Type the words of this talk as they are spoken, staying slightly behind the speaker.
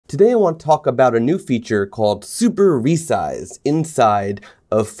Today I want to talk about a new feature called Super Resize inside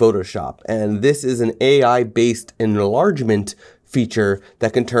of Photoshop. And this is an AI-based enlargement feature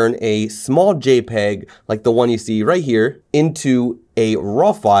that can turn a small JPEG, like the one you see right here, into a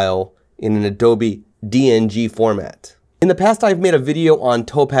RAW file in an Adobe DNG format. In the past, I've made a video on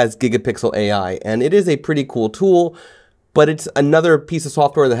Topaz Gigapixel AI, and it is a pretty cool tool, but it's another piece of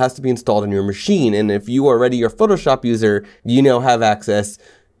software that has to be installed on your machine. And if you are already your Photoshop user, you now have access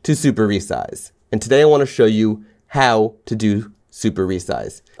to Super Resize. And today I want to show you how to do Super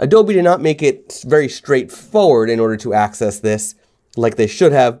Resize. Adobe did not make it very straightforward in order to access this like they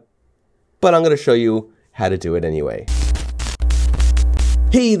should have, but I'm going to show you how to do it anyway.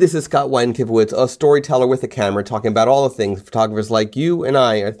 Hey, this is Scott Wyden, a storyteller with a camera, talking about all the things photographers like you and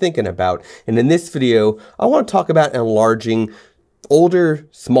I are thinking about. And in this video, I want to talk about enlarging older,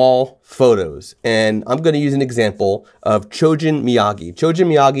 small photos. And I'm going to use an example of Chojun Miyagi. Chojun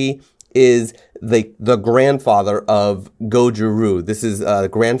Miyagi is the grandfather of Goju-Ryu. This is the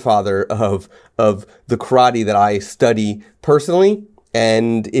grandfather of the karate that I study personally.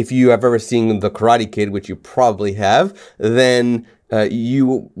 And if you have ever seen The Karate Kid, which you probably have, then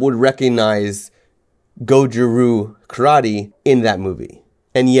you would recognize Goju-Ryu karate in that movie.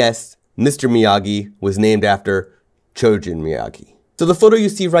 And yes, Mr. Miyagi was named after Chojun Miyagi. So the photo you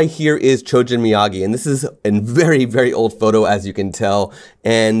see right here is Chojun Miyagi, and this is a very, very old photo, as you can tell.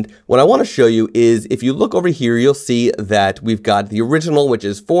 And what I want to show you is, if you look over here, you'll see that we've got the original, which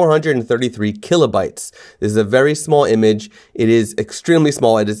is 433 kilobytes. This is a very small image. It is extremely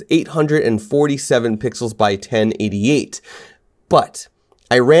small. It is 847 pixels by 1088. But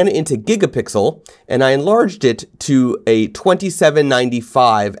I ran it into Gigapixel and I enlarged it to a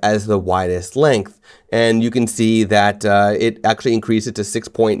 2795 as the widest length. And you can see that it actually increased it to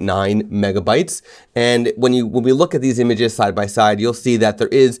 6.9 megabytes. And when we look at these images side by side, you'll see that there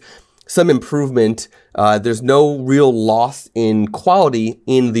is some improvement. There's no real loss in quality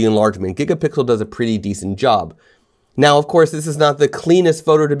in the enlargement. Gigapixel does a pretty decent job. Now, of course, this is not the cleanest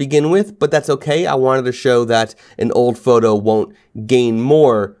photo to begin with, but that's okay. I wanted to show that an old photo won't gain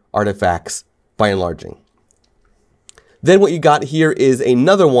more artifacts by enlarging. Then what you got here is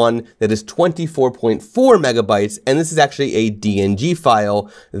another one that is 24.4 megabytes, and this is actually a DNG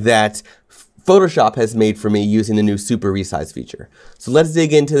file that Photoshop has made for me using the new Super Resize feature. So let's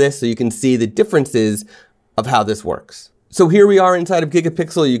dig into this so you can see the differences of how this works. So here we are inside of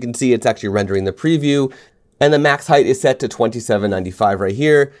Gigapixel. You can see it's actually rendering the preview. And the max height is set to 2795 right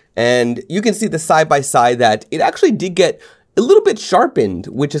here. And you can see the side by side that it actually did get a little bit sharpened,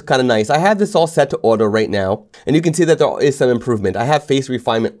 which is kind of nice. I have this all set to auto right now, and you can see that there is some improvement. I have face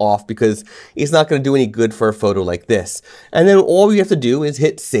refinement off because it's not going to do any good for a photo like this. And then all you have to do is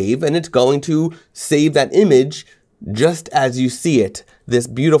hit save, and it's going to save that image just as you see it. This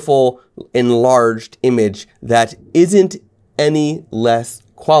beautiful enlarged image that isn't any less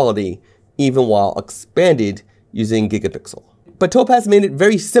quality, even while expanded using Gigapixel. But Topaz made it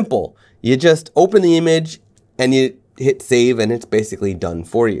very simple. You just open the image and you hit save and it's basically done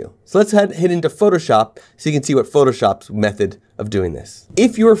for you. So let's head into Photoshop so you can see what Photoshop's method of doing this.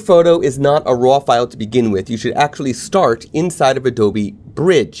 If your photo is not a RAW file to begin with, you should actually start inside of Adobe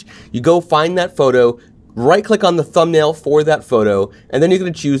Bridge. You go find that photo, right click on the thumbnail for that photo, and then you're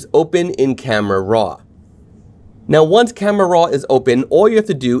going to choose Open in Camera Raw. Now, once Camera Raw is open, all you have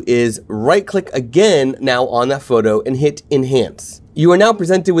to do is right-click again now on that photo and hit Enhance. You are now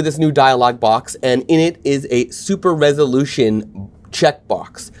presented with this new dialog box, and in it is a Super Resolution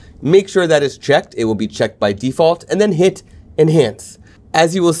checkbox. Make sure that is checked. It will be checked by default, and then hit Enhance.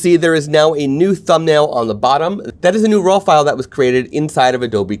 As you will see, there is now a new thumbnail on the bottom. That is a new RAW file that was created inside of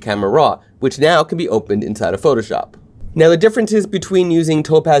Adobe Camera Raw, which now can be opened inside of Photoshop. Now, the differences between using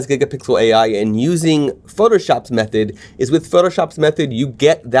Topaz Gigapixel AI and using Photoshop's method is with Photoshop's method, you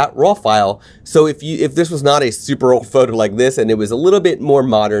get that RAW file. So if this was not a super old photo like this and it was a little bit more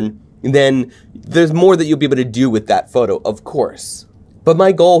modern, then there's more that you'll be able to do with that photo, of course. But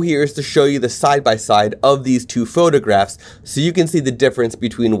my goal here is to show you the side-by-side of these two photographs so you can see the difference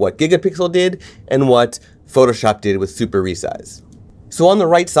between what Gigapixel did and what Photoshop did with Super Resize. So on the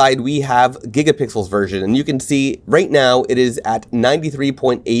right side, we have Gigapixel's version, and you can see right now it is at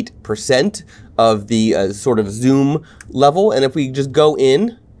 93.8% of the sort of zoom level. And if we just go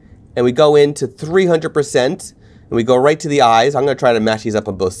in and we go into 300% and we go right to the eyes, I'm going to try to match these up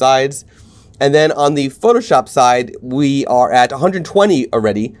on both sides. And then on the Photoshop side, we are at 120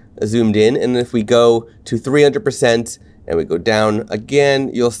 already zoomed in. And if we go to 300% and we go down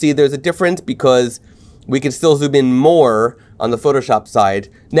again, you'll see there's a difference because we can still zoom in more on the Photoshop side.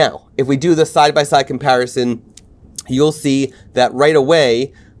 Now, if we do the side-by-side comparison, you'll see that right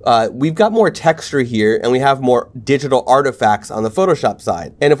away, we've got more texture here and we have more digital artifacts on the Photoshop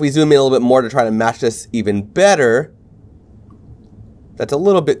side. And if we zoom in a little bit more to try to match this even better, that's a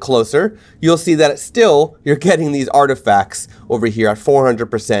little bit closer, you'll see that it's still, you're getting these artifacts over here at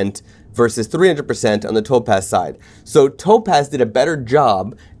 400% versus 300% on the Topaz side. So Topaz did a better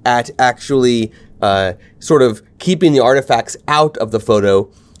job at actually sort of keeping the artifacts out of the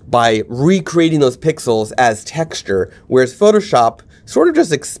photo by recreating those pixels as texture, whereas Photoshop sort of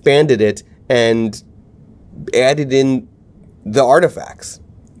just expanded it and added in the artifacts.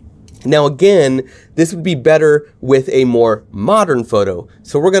 Now again, this would be better with a more modern photo.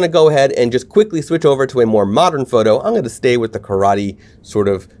 So we're going to go ahead and just quickly switch over to a more modern photo. I'm going to stay with the karate sort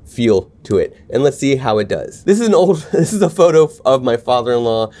of feel to it. And let's see how it does. This is a photo of my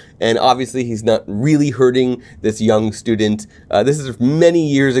father-in-law, and obviously he's not really hurting this young student. This is many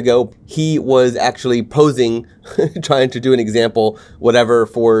years ago. He was actually posing, trying to do an example, whatever,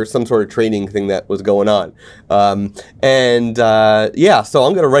 for some sort of training thing that was going on. Yeah, so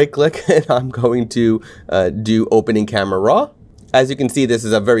I'm going to right click and I'm going to do opening camera raw. As you can see, this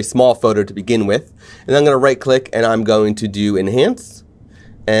is a very small photo to begin with. And I'm going to right click and I'm going to do enhance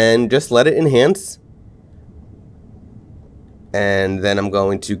and just let it enhance. And then I'm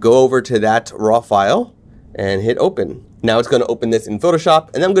going to go over to that raw file and hit open. Now it's going to open this in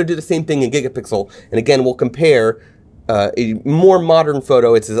Photoshop, and then I'm going to do the same thing in Gigapixel. And again, we'll compare a more modern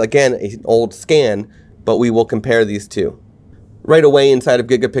photo. It's again an old scan, but we will compare these two. Right away inside of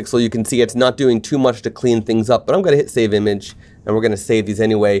Gigapixel, you can see it's not doing too much to clean things up, but I'm going to hit save image, and we're going to save these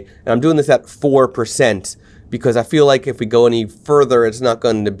anyway. And I'm doing this at 4% because I feel like if we go any further, it's not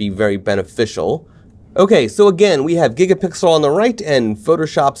going to be very beneficial. Okay, so again, we have Gigapixel on the right and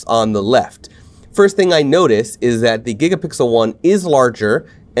Photoshop's on the left. First thing I notice is that the Gigapixel one is larger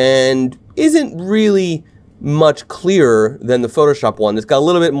and isn't really much clearer than the Photoshop one. It's got a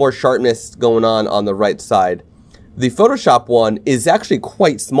little bit more sharpness going on the right side. The Photoshop one is actually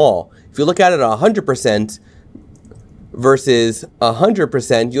quite small. If you look at it at 100% versus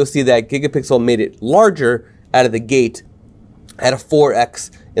 100%, you'll see that Gigapixel made it larger out of the gate at a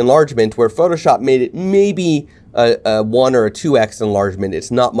 4x enlargement, where Photoshop made it maybe a 1 or a 2x enlargement. It's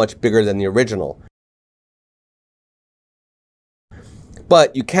not much bigger than the original.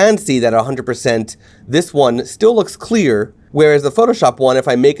 But you can see that at 100%, this one still looks clear, whereas the Photoshop one, if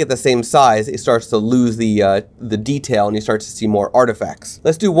I make it the same size, it starts to lose the detail and you start to see more artifacts.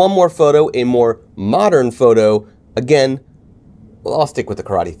 Let's do one more photo, a more modern photo. Again, well, I'll stick with the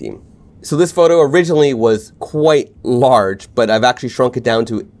karate theme. So this photo originally was quite large, but I've actually shrunk it down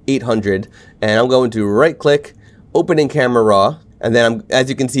to 800, and I'm going to right click, opening camera raw, and then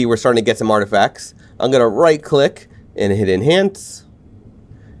as you can see, we're starting to get some artifacts. I'm going to right click and hit enhance,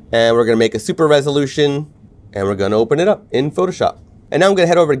 and we're going to make a super resolution, and we're going to open it up in Photoshop. And now I'm going to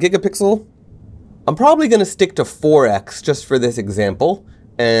head over to Gigapixel. I'm probably going to stick to 4x just for this example,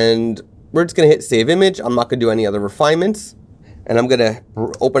 and we're just going to hit save image. I'm not going to do any other refinements. And I'm going to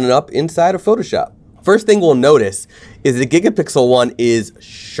open it up inside of Photoshop. First thing we'll notice is the Gigapixel one is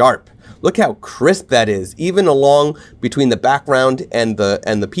sharp. Look how crisp that is. Even along between the background and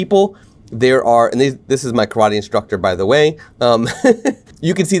the people, there are, and this is my karate instructor, by the way.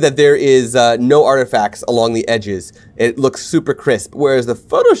 You can see that there is no artifacts along the edges. It looks super crisp. Whereas the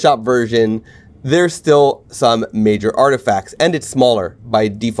Photoshop version, there's still some major artifacts, and it's smaller by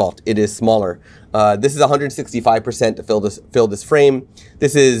default. It is smaller. This is 165% to fill this frame.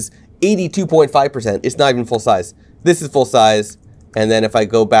 This is 82.5%. It's not even full size. This is full size, and then if I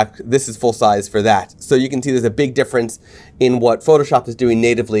go back, this is full size for that. So you can see there's a big difference in what Photoshop is doing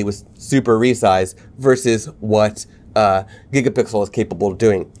natively with super resize versus what Gigapixel is capable of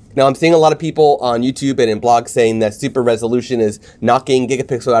doing. Now, I'm seeing a lot of people on YouTube and in blogs saying that super resolution is knocking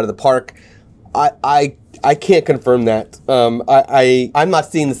Gigapixel out of the park. I can't confirm that. I'm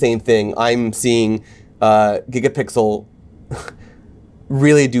not seeing the same thing. I'm seeing Gigapixel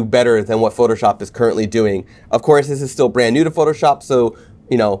really do better than what Photoshop is currently doing. Of course, this is still brand new to Photoshop, so,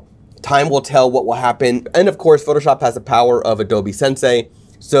 you know, time will tell what will happen. And of course, Photoshop has the power of Adobe Sensei,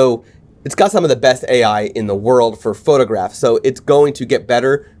 so it's got some of the best AI in the world for photographs, so it's going to get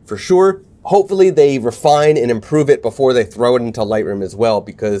better for sure. Hopefully, they refine and improve it before they throw it into Lightroom as well,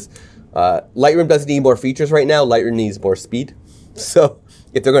 because Lightroom doesn't need more features right now. Lightroom needs more speed. So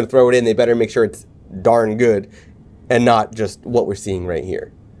if they're going to throw it in, they better make sure it's darn good and not just what we're seeing right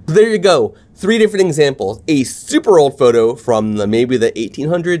here. So there you go. 3 different examples. A super old photo from maybe the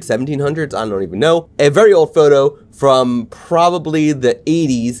 1800s, 1700s, I don't even know. A very old photo from probably the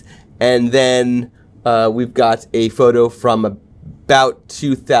 80s. And then we've got a photo from about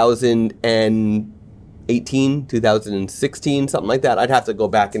 2008 2018, 2016, something like that. I'd have to go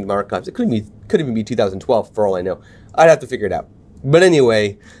back into my archives. It could even be 2012 for all I know. I'd have to figure it out. But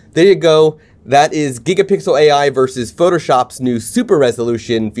anyway, there you go. That is Gigapixel AI versus Photoshop's new super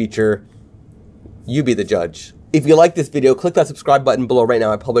resolution feature. You be the judge. If you like this video, click that subscribe button below right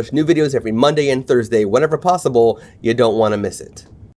now. I publish new videos every Monday and Thursday. Whenever possible, you don't want to miss it.